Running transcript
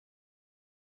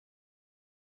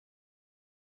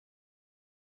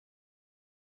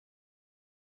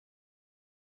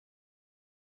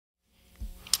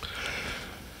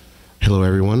Hello,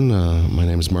 everyone. My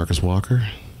name is Marcus Walker.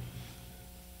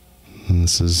 And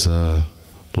this is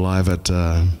live at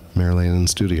Meriläinen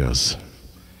Studios.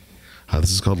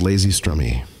 This is called Lazy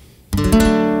Strummy.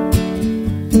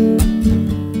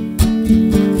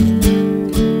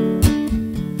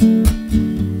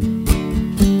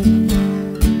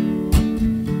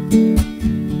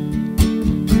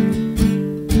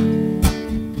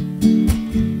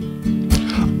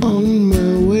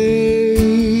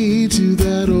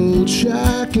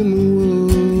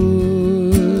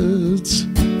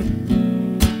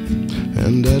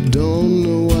 And I don't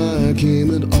know why I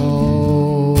came at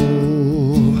all.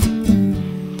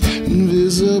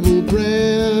 Invisible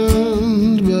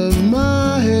brand above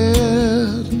my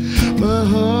head. My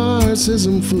heart says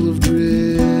I'm full of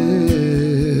dread.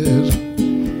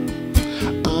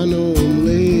 I know I'm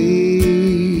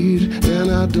late,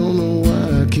 and I don't know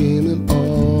why I came at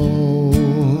all.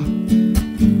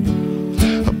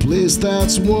 A place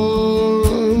that's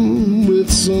warm with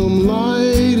some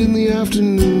light in the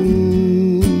afternoon.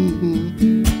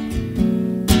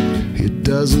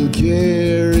 Doesn't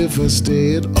care if I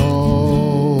stay at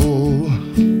all.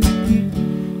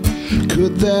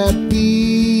 Could that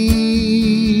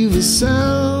be the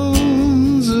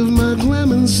sounds of my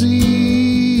clemency?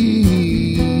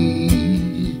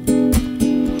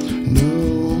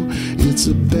 No, it's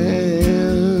a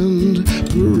band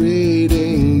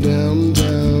parading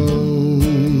downtown.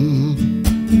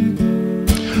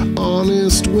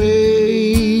 Honest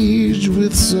wage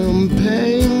with some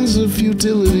pangs of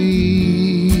futility.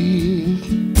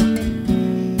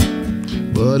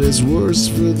 But it's worse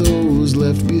for those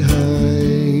left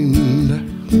behind.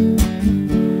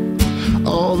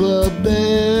 All the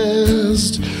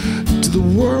best to the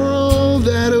world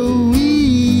that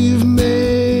we've made.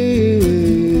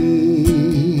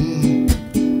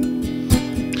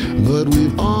 But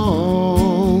we've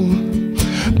all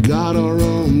got our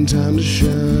own time to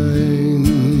shine.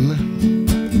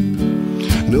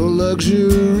 No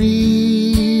luxuries,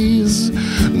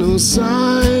 no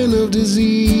sign of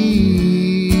disease.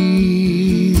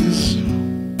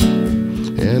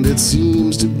 And it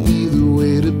seems to be the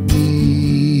way to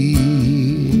be.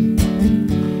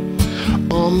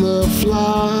 On the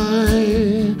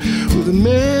fly with a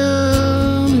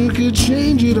man who could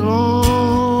change it all.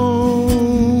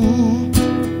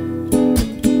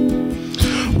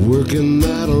 Working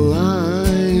that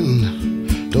line,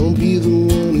 don't be the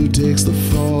one who takes the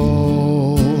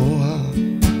fall.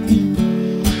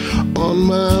 On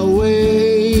my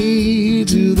way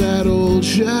to that old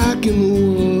shack in the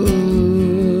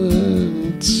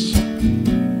woods.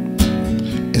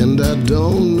 And I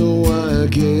don't know why I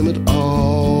came at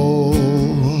all.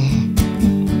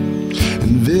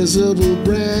 Invisible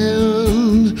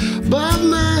brand above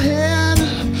my head,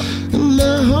 and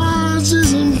my heart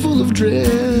says I'm full of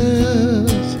dread.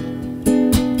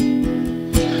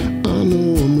 I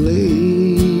know I'm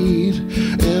late,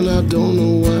 and I don't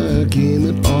know why I came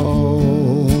at all.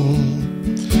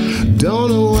 Don't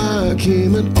know why I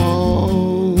came at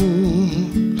all.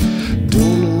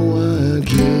 Don't know why I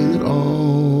came at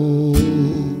all.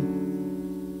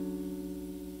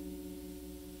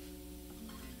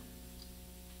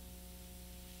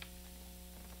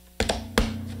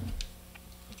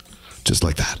 Just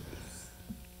like that.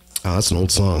 Oh, that's an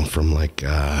old song from like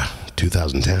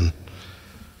 2010.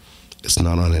 It's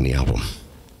not on any album.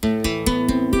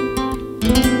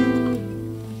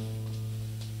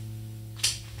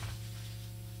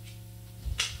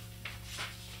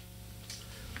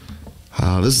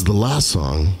 This is the last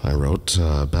song I wrote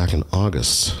back in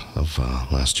August of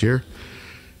last year.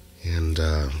 And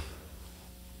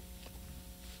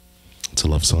it's a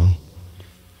love song.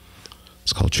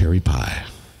 It's called Cherry Pie.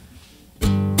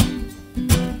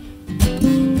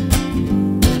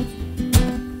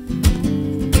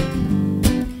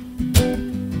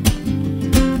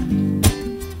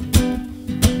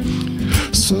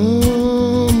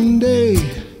 Someday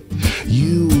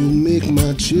you will make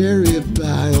my cherry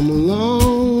pie. I'm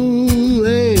lonely.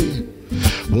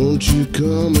 Won't you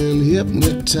come and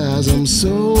hypnotize? I'm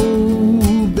so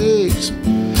baked,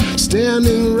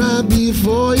 standing right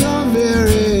before your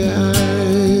very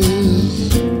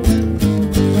eyes.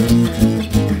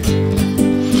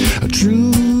 A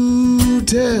true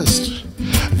test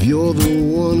if you're the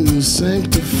one who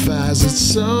sanctifies. It's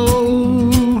so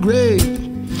great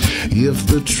if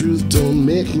the truth don't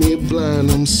make me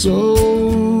blind. I'm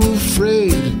so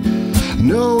afraid,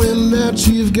 knowing that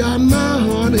you've got my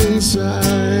heart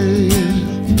inside.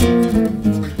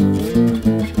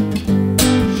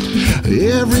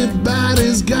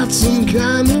 Everybody's got some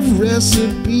kind of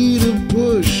recipe to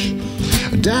push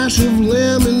dash of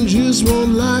lemon juice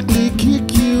won't likely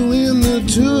kick you in the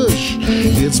tush.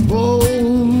 It's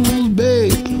bold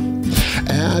bait,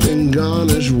 adding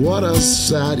garnish, what a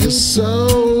sight. You're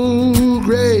so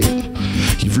great,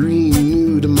 you've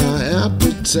renewed my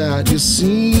appetite. You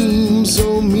seem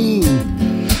so mean,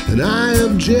 and I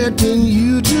object, and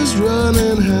you just run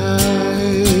and hide.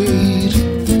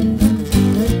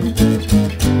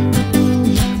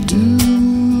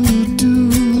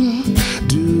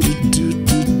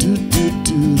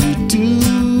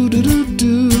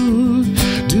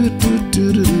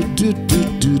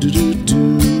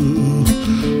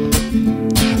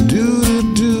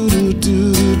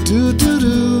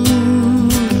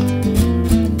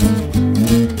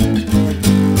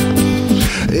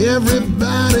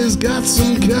 Everybody's got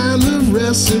some kind of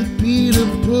recipe to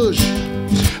push.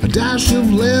 A dash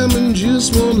of lemon juice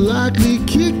won't likely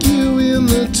kick you in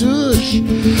the tush.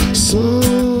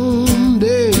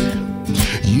 Someday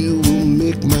you will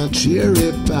make my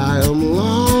cherry pie. I'm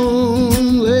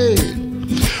long late,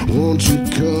 won't you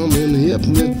come and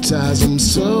hypnotize? I'm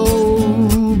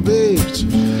so baked,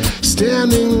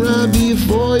 standing right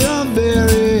before your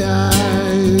very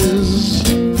eyes.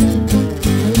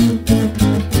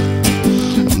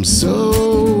 I'm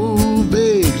so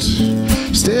baked,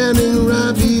 standing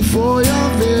right before your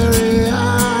very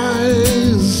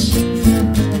eyes.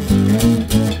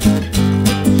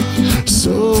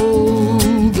 So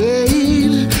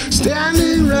baked,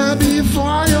 standing right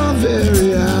before your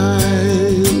very eyes.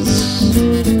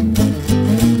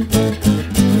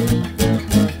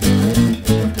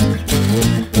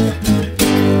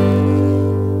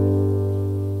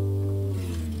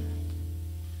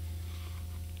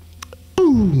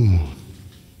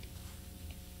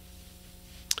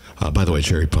 By the way,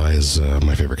 cherry pie is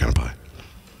my favorite kind of pie.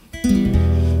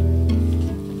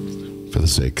 For the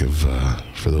sake of,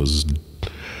 for those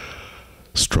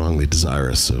strongly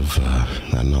desirous of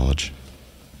that knowledge.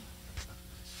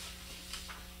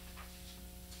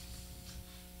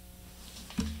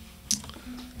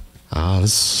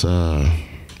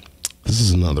 This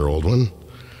is another old one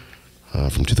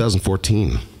from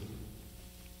 2014.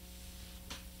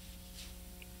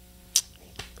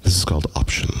 This is called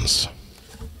Options.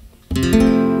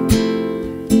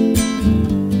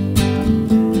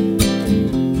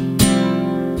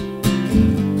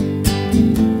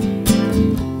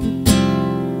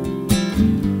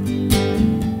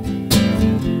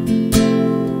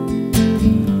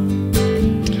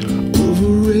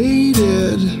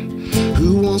 Overrated,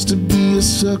 who wants to be a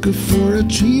sucker for a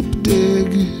cheap dig?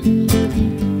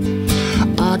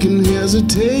 I can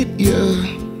hesitate,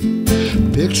 yeah.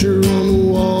 Picture on the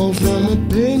wall from a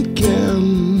paint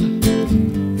can.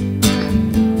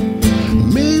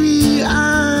 Maybe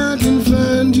I can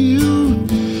find you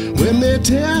when they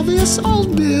tear this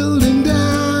old building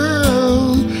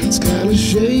down. It's kinda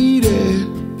shady,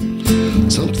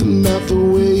 something about the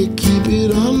way you keep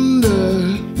it under.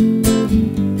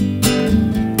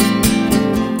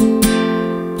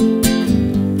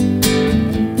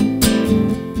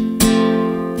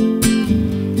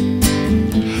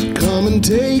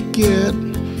 Take it,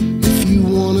 if you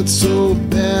want it so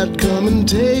bad, come and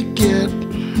take it.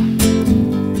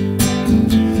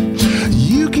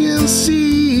 You can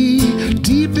see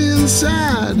deep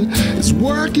inside, it's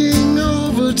working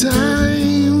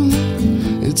overtime.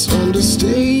 It's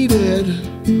understated,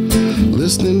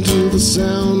 listening to the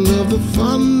sound of the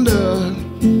thunder.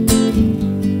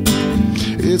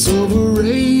 It's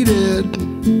overrated,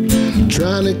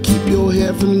 trying to keep your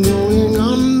head from going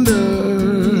under.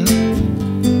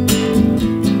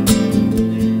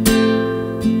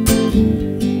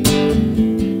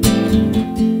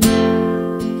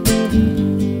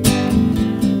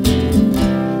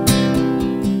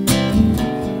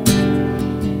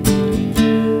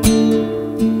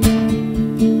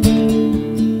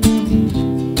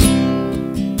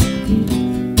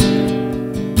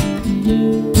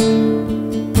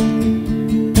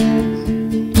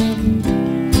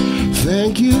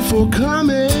 Thank you for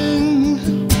coming.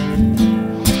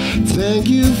 Thank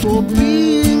you for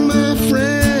being my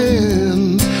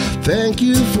friend. Thank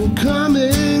you for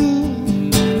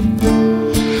coming.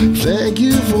 Thank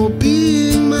you for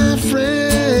being my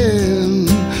friend.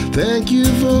 Thank you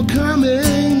for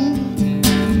coming.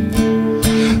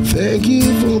 Thank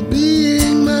you for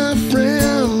being my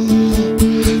friend.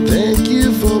 Thank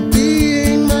you for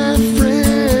being my friend.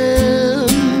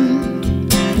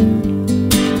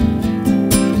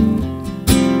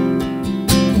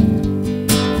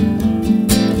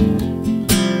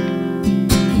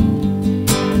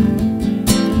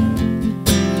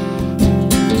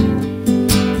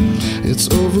 It's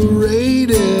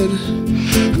overrated.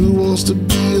 Who wants to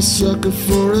be a sucker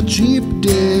for a cheap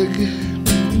dig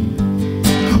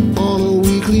on a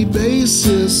weekly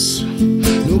basis.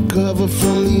 No cover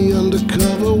from the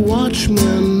undercover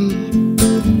watchman,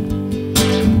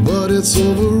 but it's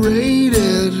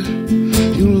overrated.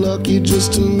 You're lucky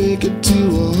just to make it to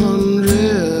 100.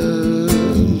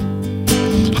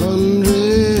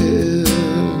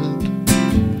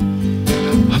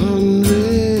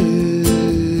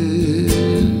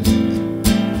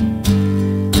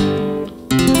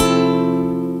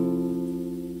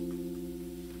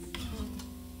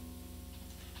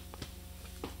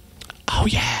 Oh,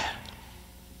 yeah.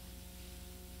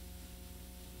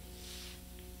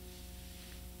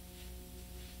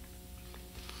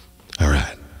 All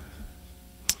right.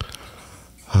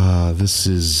 This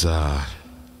is I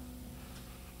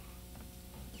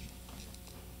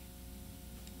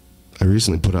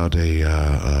recently put out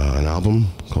an album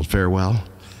called Farewell,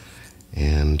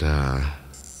 and a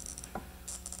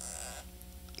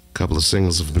couple of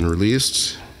singles have been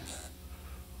released.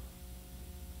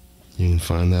 You can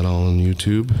find that all on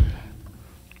YouTube.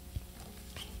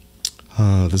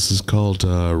 This is called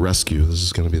Rescue. This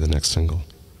is going to be the next single.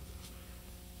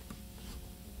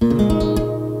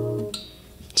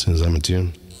 As soon as I'm in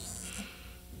tune.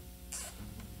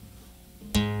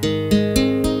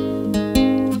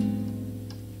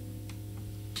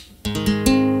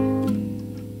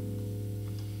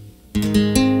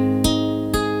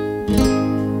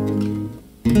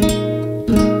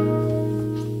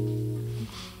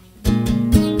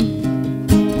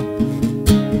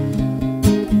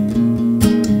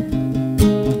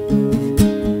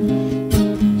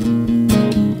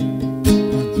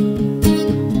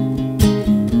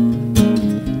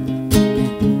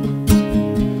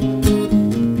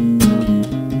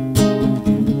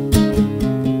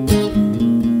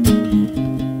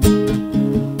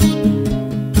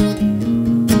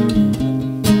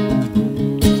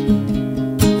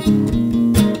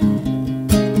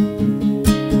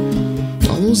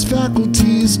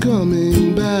 Faculties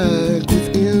coming back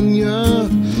within ya.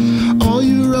 All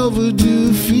your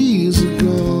overdue fees are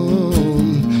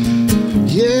gone.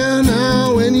 Yeah,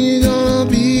 now when you gonna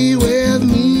be with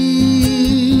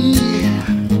me?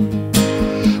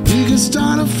 We can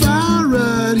start a fire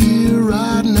right here,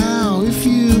 right now, if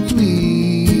you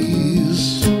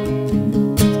please.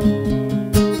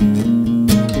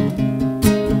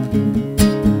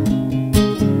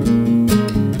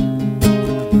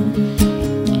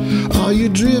 Are you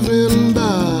driven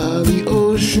by the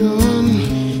ocean?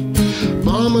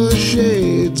 Bomber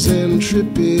shades and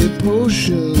trippy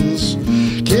potions.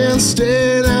 Can't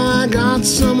stay now, I got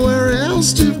somewhere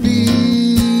else to be.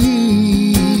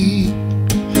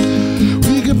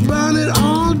 We could burn it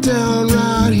all down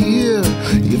right here,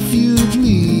 if you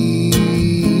please.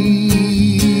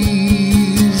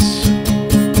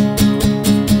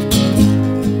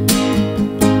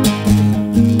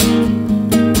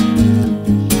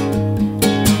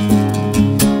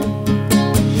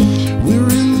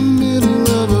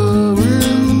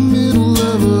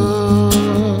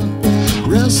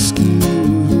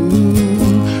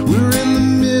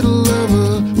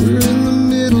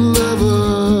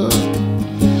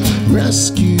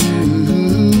 Rescue.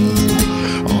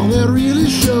 All that really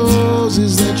shows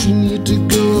is that you need to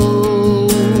go